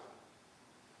Christ.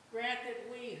 Grant that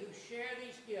we who share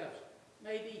these gifts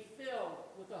may be filled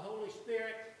with the Holy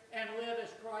Spirit and live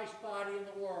as Christ's body in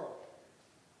the world.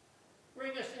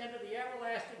 Bring us into the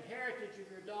everlasting heritage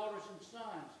of your daughters and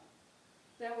sons,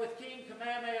 that with King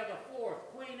Kamehameha IV,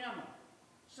 Queen Emma,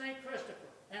 St. Christopher,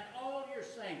 and all your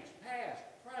saints, past,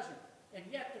 present, and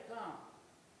yet to come,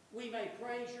 we may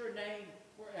praise your name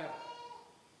forever.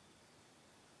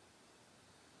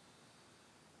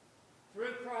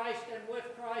 Through Christ and with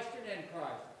Christ and in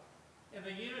Christ, in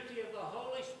the unity of the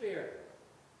Holy Spirit,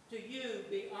 to you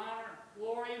be honor,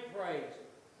 glory, and praise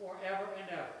forever and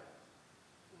ever.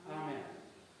 Amen.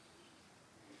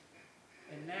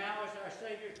 And now, as our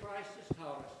Savior Christ has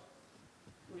taught us,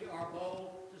 we are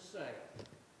bold to say,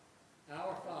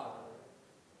 "Our Father,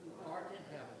 who art in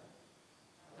heaven,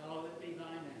 hallowed be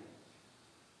thy name.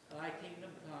 Thy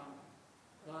kingdom come,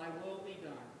 thy will be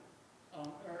done,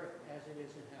 on earth as it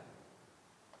is in heaven.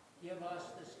 Give us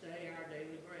this day our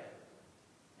daily bread,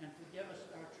 and forgive us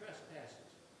our trespasses,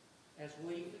 as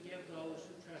we forgive those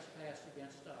who trespass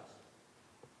against us.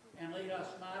 And lead us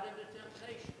not into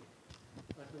temptation,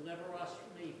 but deliver us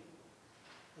from evil.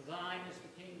 For thine is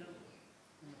the kingdom,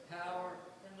 and the power,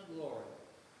 and the glory,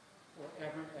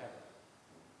 forever and ever.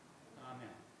 Amen.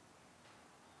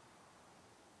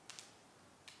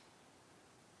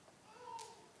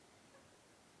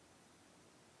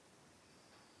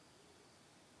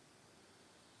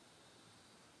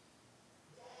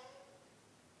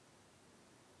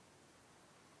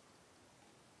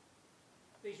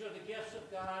 These are the gifts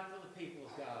of God for the people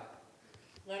of God.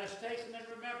 Let us take them in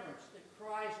remembrance that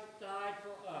Christ died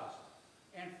for us,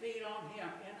 and feed on him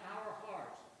in our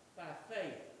hearts by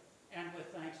faith and with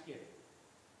thanksgiving.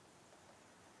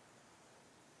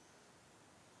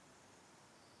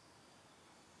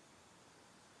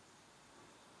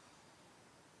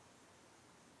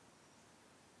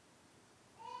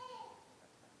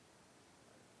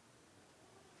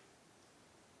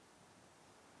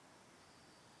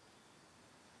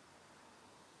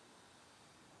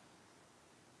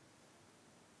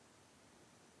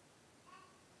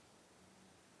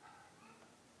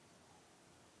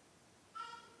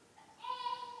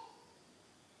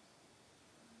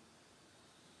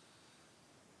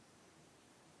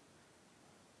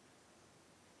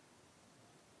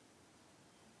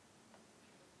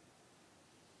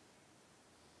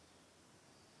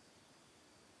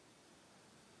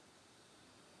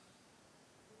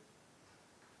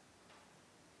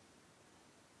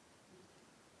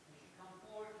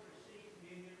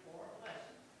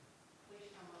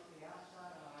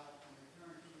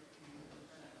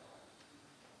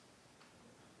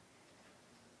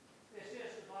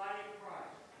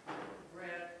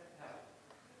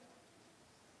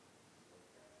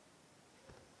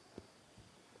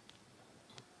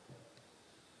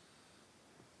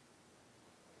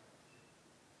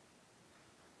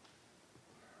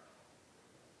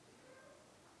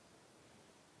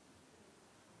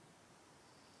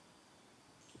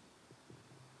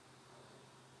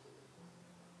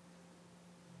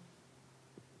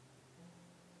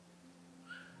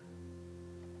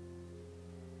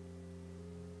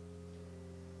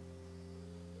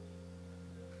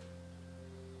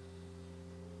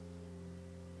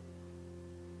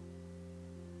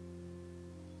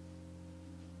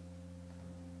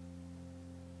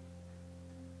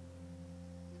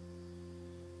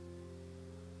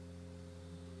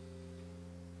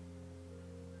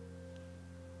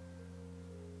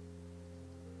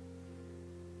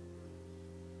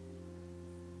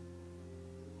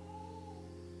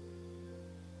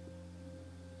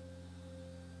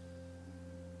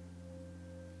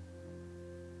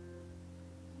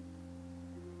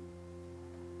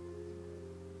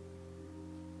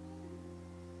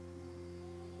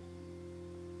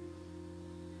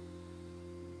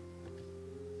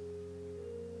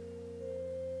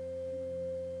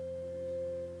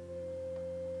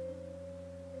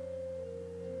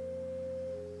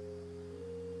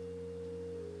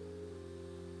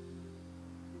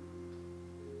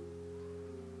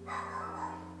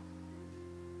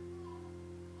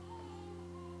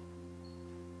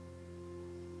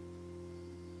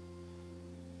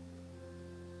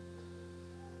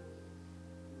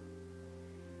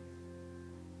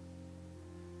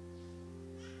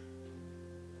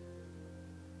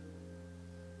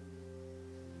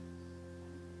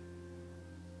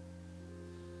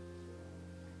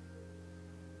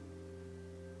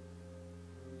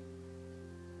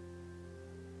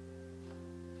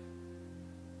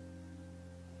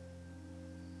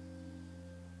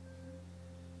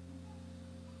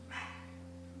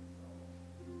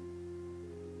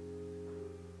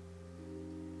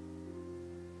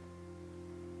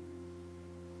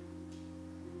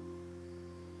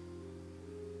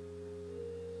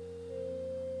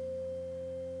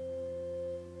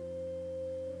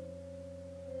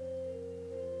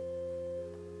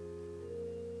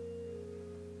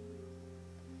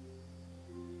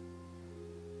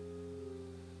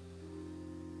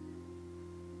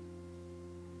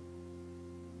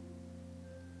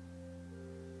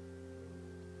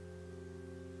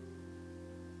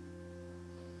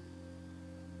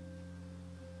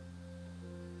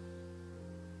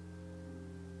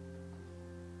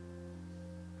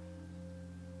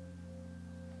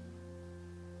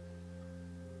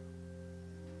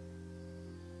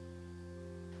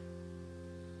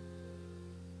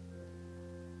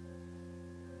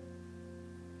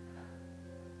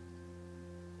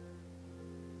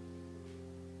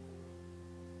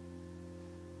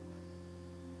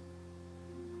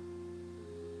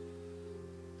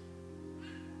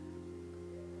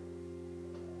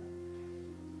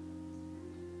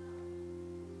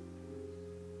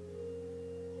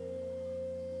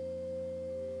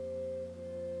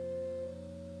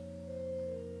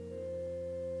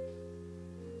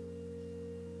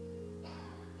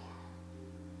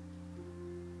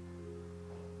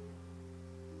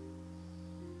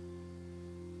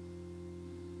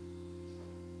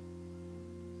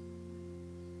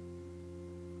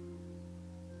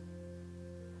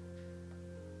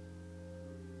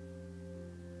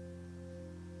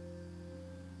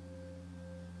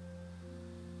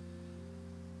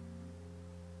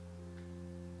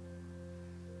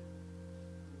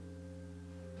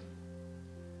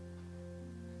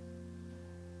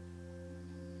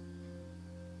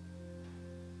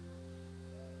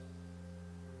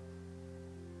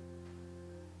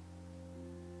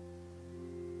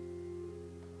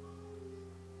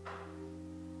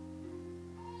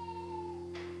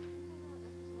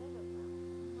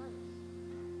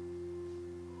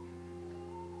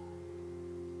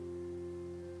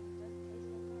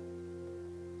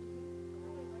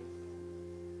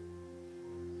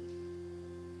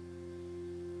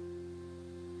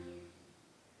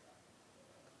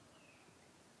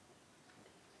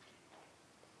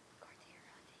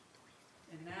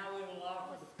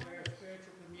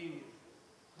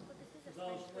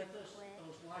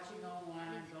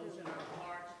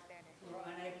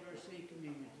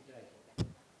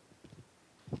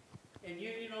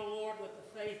 union, O Lord, with the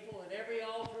faithful at every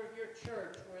altar of your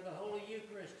church where the Holy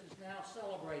Eucharist is now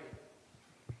celebrated,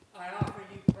 I offer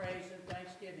you praise and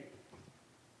thanksgiving.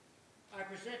 I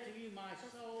present to you my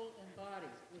soul and body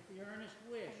with the earnest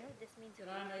wish that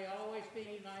I may always be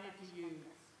united to you,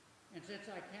 and since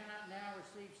I cannot now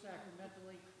receive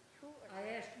sacramentally,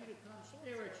 I ask you to come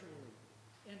spiritually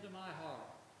into my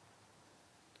heart.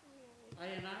 I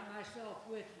unite myself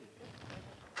with you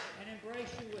and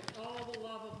embrace you with all the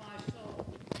love of my soul.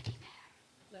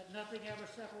 Let nothing ever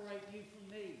separate you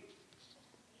from me.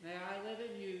 May I live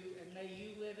in you, and may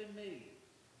you live in me,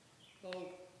 both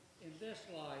in this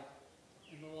life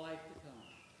and the life to come.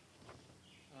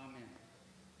 Amen.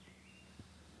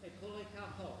 Ecole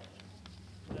capo.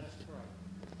 Let us pray.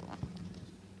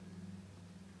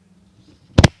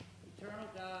 Eternal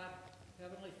God,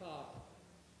 Heavenly Father,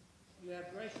 you have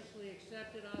graciously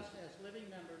accepted us as living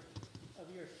members of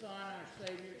your Son, our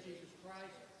Savior, Jesus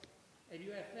Christ, and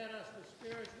you have fed us with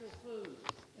spiritual food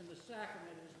in the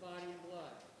sacrament of his body and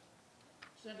blood.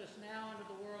 Send us now into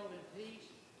the world in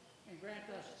peace, and grant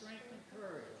us strength and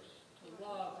courage to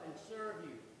love and serve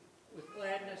you with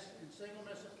gladness and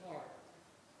singleness of heart,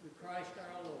 through Christ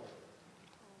our Lord.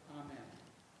 Amen.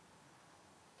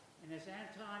 And as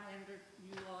Anton entered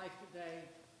new life today,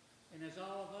 and as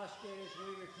all of us did as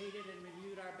we repeated and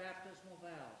renewed our baptismal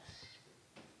vows,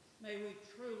 may we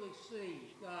truly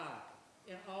see God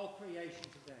in all creation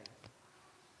today.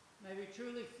 May we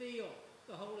truly feel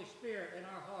the Holy Spirit in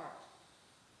our hearts.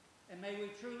 And may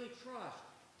we truly trust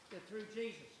that through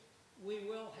Jesus we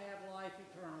will have life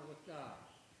eternal with God.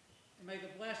 And may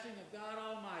the blessing of God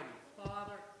Almighty,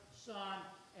 Father, Son,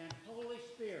 and Holy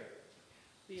Spirit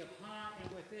be upon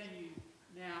and within you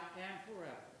now and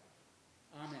forever.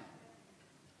 Amen.